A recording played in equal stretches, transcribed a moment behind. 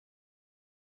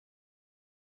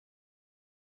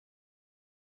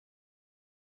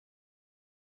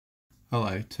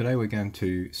Hello, today we're going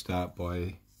to start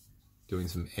by doing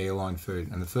some airline food,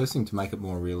 and the first thing to make it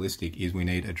more realistic is we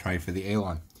need a tray for the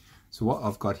airline. So what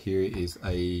I've got here is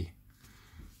a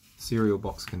cereal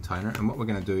box container, and what we're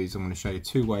going to do is I'm going to show you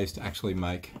two ways to actually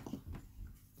make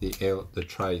the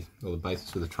tray, or the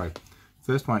basis for the tray.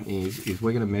 First one is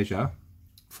we're going to measure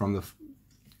from the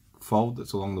fold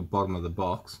that's along the bottom of the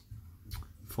box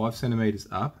 5 centimeters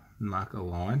up and mark a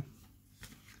line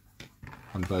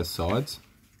on both sides.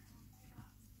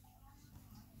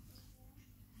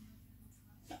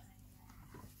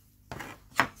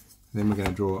 Then we're going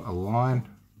to draw a line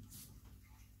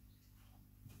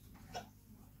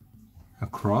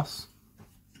across,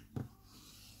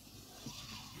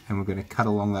 and we're going to cut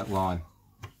along that line.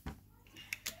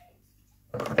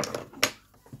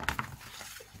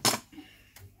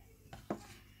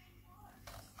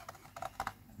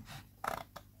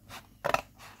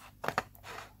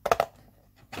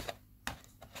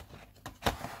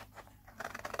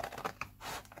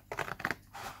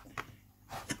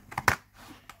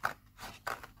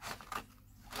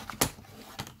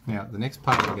 Now the next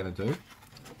part we're going to do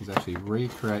is actually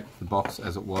recreate the box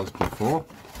as it was before,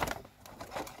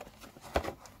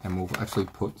 and we'll actually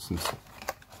put some,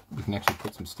 we can actually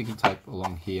put some sticky tape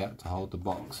along here to hold the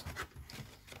box.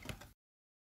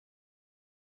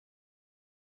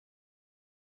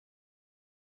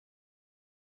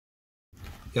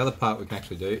 The other part we can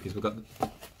actually do is we've got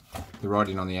the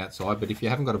writing on the outside, but if you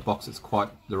haven't got a box that's quite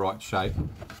the right shape,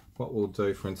 what we'll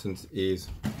do, for instance, is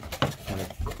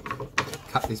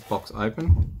cut this box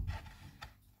open,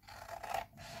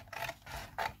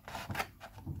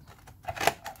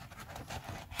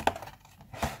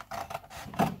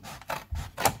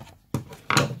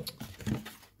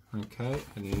 okay,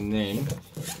 and then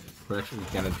we're actually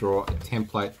going to draw a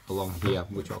template along here,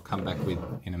 which I'll come back with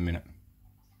in a minute.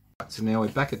 So now we're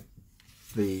back at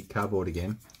the cardboard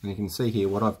again, and you can see here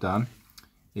what I've done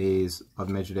is I've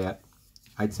measured out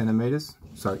 5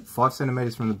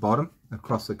 centimeters from the bottom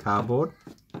across the cardboard,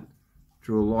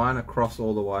 drew a line across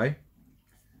all the way.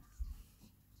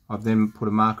 I've then put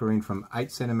a marker in from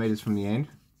 8 centimeters from the end,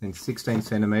 then 16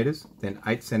 centimeters, then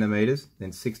 8 centimeters,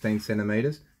 then 16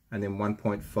 centimeters, and then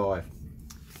 1.5.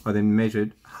 I then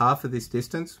measured half of this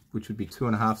distance, which would be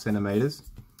 2.5 centimeters,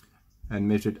 and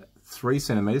measured 3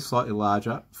 centimeters, slightly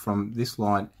larger, from this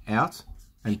line out,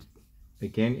 and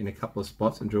again in a couple of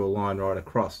spots, and drew a line right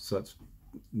across, so it's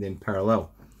then parallel.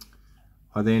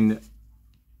 I then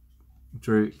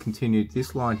continued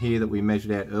this line here that we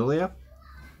measured out earlier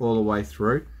all the way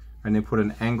through, and then put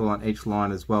an angle on each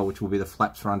line as well, which will be the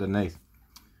flaps for underneath.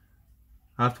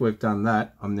 After we've done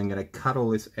that, I'm then going to cut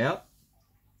all this out,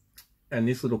 and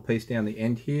this little piece down the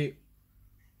end here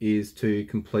is to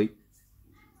complete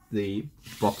the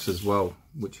box as well,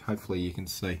 which hopefully you can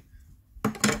see.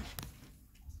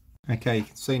 Okay, you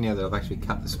can see now that I've actually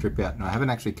cut the strip out. Now I haven't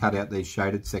actually cut out these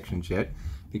shaded sections yet,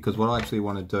 because what I actually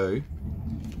want to do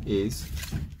is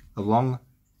along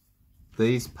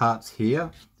these parts here,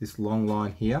 this long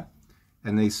line here,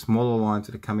 and these smaller lines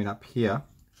that are coming up here,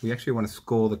 we actually want to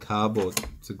score the cardboard.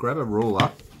 So grab a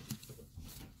ruler,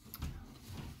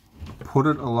 put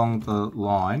it along the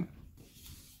line,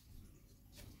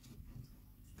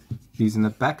 using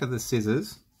the back of the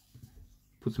scissors,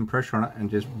 put some pressure on it and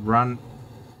just run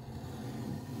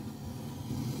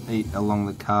it along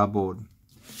the cardboard.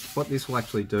 What this will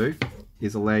actually do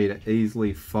is allow you to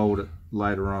easily fold it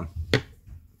later on.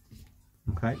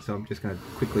 Okay, so I'm just going to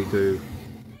quickly do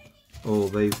all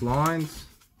these lines.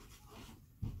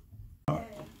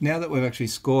 Now that we've actually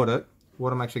scored it,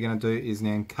 what I'm actually going to do is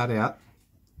now cut out,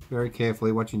 very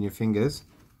carefully, watching your fingers,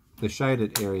 the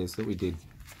shaded areas that we did.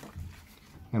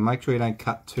 Now make sure you don't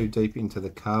cut too deep into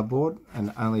the cardboard,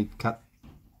 and only cut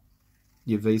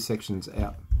your V sections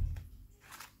out.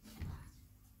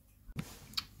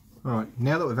 Alright,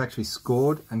 now that we've actually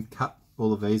scored and cut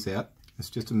all of these out,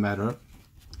 it's just a matter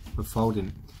of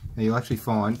folding. Now you'll actually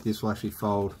find this will actually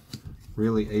fold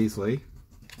really easily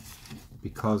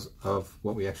because of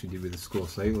what we actually did with the score.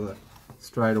 See, look,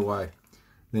 straight away.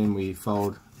 Then we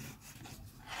fold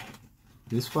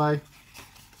this way,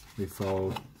 we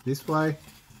fold this way,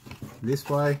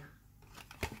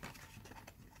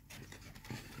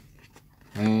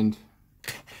 and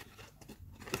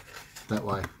that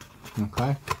way.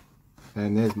 Okay,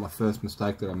 and there's my first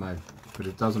mistake that I made, but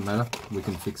it doesn't matter, we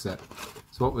can fix that.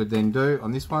 So what we'd then do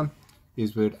on this one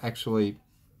is we'd actually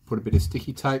put a bit of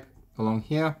sticky tape along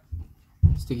here,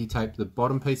 sticky tape the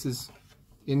bottom pieces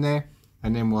in there,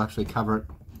 and then we'll actually cover it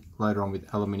later on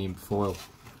with aluminium foil.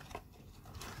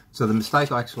 So the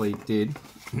mistake I actually did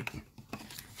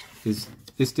is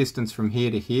this distance from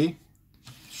here to here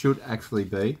should actually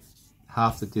be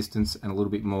half the distance and a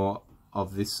little bit more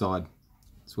of this side.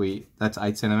 So that's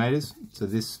 8 centimeters. So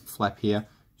this flap here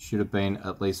should have been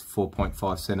at least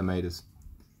 4.5 centimeters.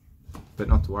 But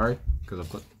not to worry, because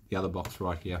I've got the other box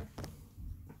right here.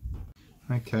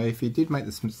 Okay, if you did make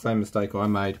the same mistake I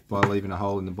made by leaving a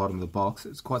hole in the bottom of the box,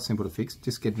 it's quite simple to fix.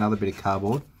 Just get another bit of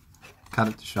cardboard, cut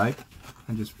it to shape,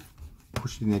 and just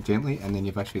push it in there gently, and then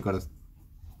you've actually got a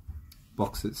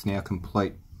box that's now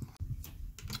complete.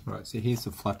 Right, so here's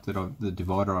the flap that the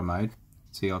divider I made.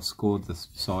 See, I've scored the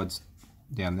sides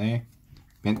down there,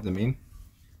 bent them in.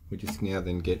 We just now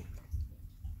then get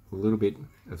a little bit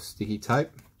of sticky tape,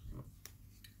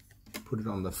 put it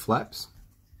on the flaps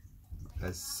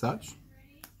as such.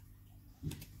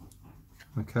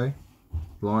 Okay,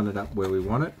 line it up where we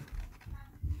want it,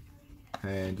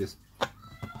 and just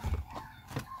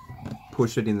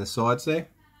push it in the sides there.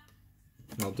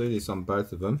 And I'll do this on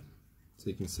both of them so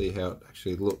you can see how it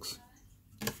actually looks.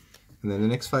 And then the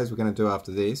next phase we're going to do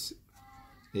after this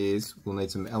is we'll need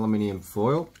some aluminium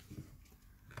foil.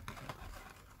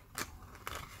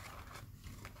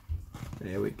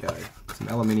 There we go, some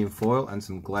aluminium foil and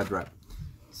some Glad wrap.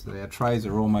 So our trays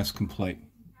are almost complete.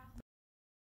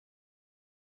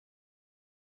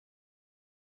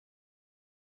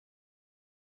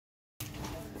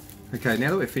 Okay, now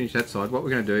that we've finished that side, what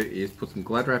we're going to do is put some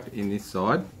Glad wrap in this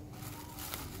side,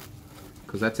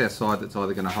 because that's our side that's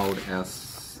either going to hold our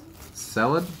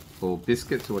salad or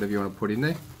biscuits or whatever you want to put in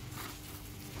there.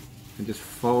 And just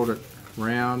fold it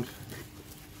round,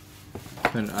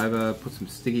 turn it over, put some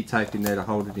sticky tape in there to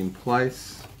hold it in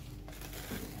place.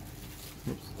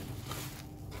 Oops.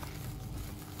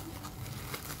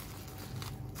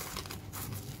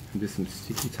 And just some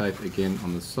sticky tape again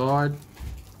on the side.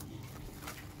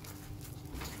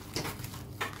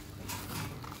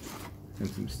 And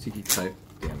some sticky tape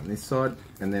down on this side,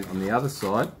 and then on the other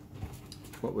side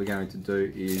what we're going to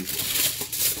do is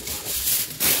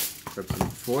grab some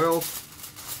foil,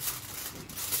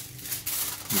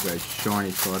 move those shiny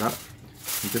side up,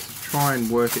 and just try and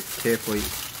work it carefully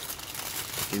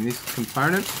in this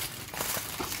component.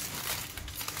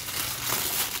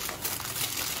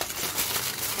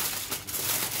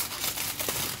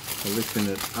 So lifting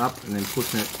it up and then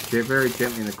pushing it very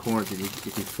gently in the corners.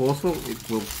 If you're forceful, it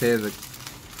will tear the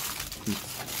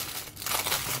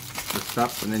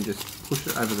stuff, and then just push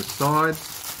it over the sides.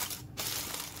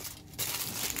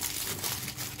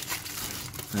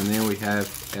 And there we have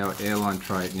our Airline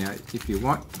tray. Now if you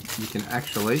want, you can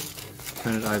actually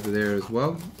turn it over there as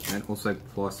well, and also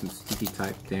apply some sticky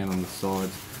tape down on the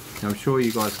sides. Now I'm sure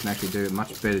you guys can actually do a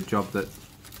much better job that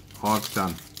I've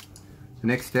done. The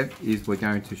next step is we're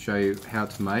going to show you how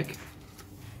to make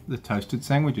the toasted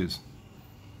sandwiches.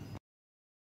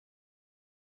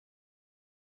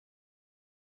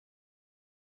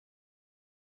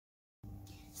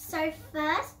 So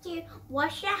first you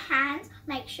wash your hands,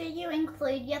 make sure you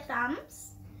include your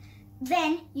thumbs.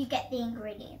 Then you get the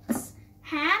ingredients.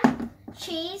 Ham,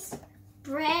 cheese,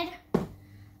 bread,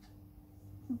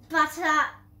 butter,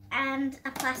 and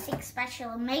a plastic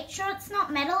spatula. Make sure it's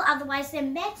not metal, otherwise the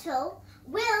metal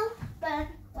will burn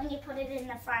when you put it in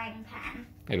the frying pan.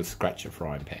 It'll scratch your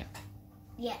frying pan.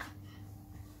 Yeah.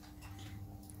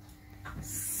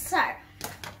 So,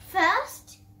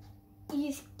 first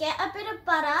you get a bit of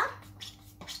butter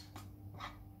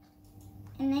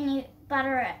and then you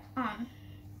butter it on.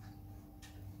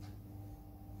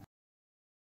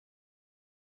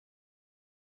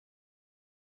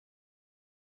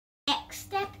 Next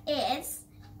step is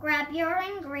grab your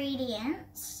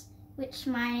ingredients, which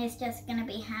mine is just going to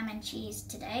be ham and cheese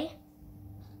today.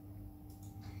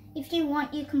 If you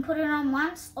want, you can put it on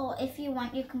once, or if you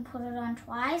want, you can put it on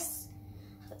twice.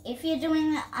 If you're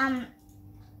doing the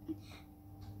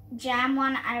jam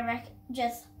one, I reckon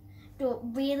just do it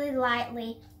really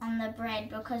lightly on the bread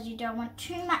because you don't want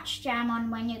too much jam on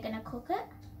when you're going to cook it.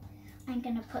 I'm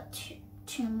going to put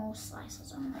two more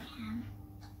slices on my ham.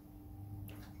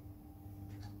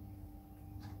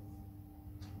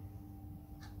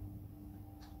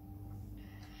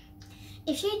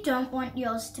 If you don't want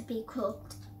yours to be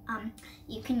cooked,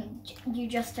 you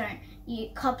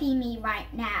copy me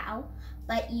right now,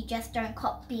 but you just don't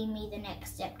copy me the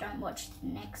next step. Don't watch the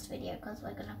next video because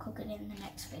we're gonna cook it in the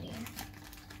next video.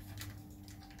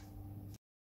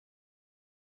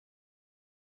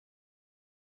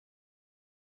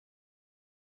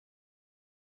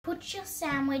 Put your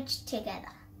sandwich together.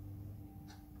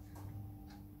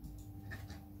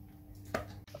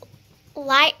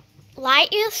 Light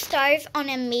your stove on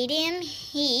a medium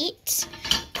heat.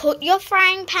 Put your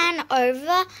frying pan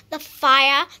over the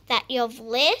fire that you've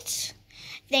lit.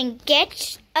 Then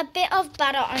get a bit of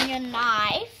butter on your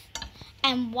knife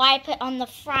and wipe it on the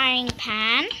frying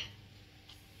pan.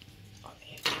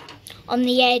 On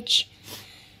the edge.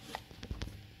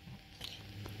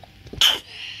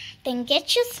 Then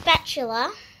get your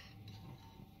spatula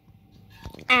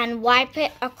and wipe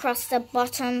it across the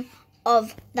bottom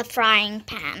of the frying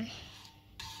pan.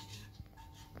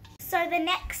 So the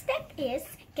next step is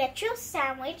get your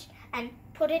sandwich and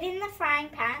put it in the frying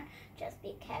pan. Just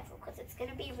be careful because it's going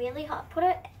to be really hot. Put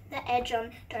the edge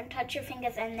on, don't touch your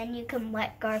fingers, and then you can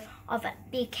let go of it.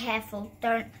 Be careful,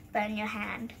 don't burn your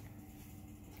hand.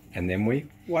 And then we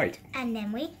wait. And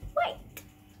then we wait.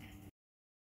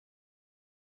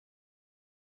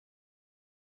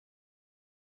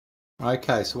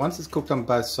 Okay, so once it's cooked on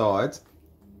both sides,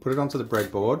 put it onto the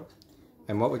breadboard,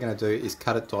 and what we're going to do is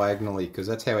cut it diagonally, because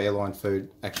that's how airline food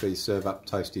actually serve up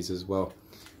toasties as well.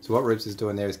 So what Rubes is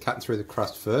doing there is cutting through the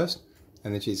crust first,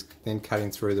 and then she's then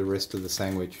cutting through the rest of the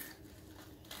sandwich.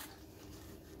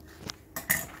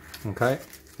 Okay,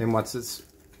 then once it's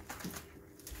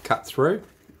cut through,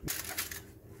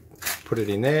 put it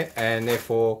in there, and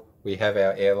therefore we have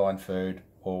our airline food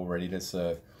all ready to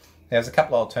serve. Now, there's a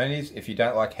couple of alternatives. If you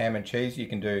don't like ham and cheese, you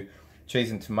can do cheese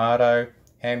and tomato,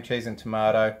 ham, cheese and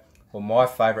tomato, or my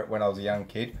favourite when I was a young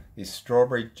kid is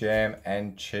strawberry jam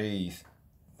and cheese,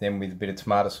 then with a bit of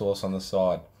tomato sauce on the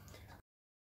side.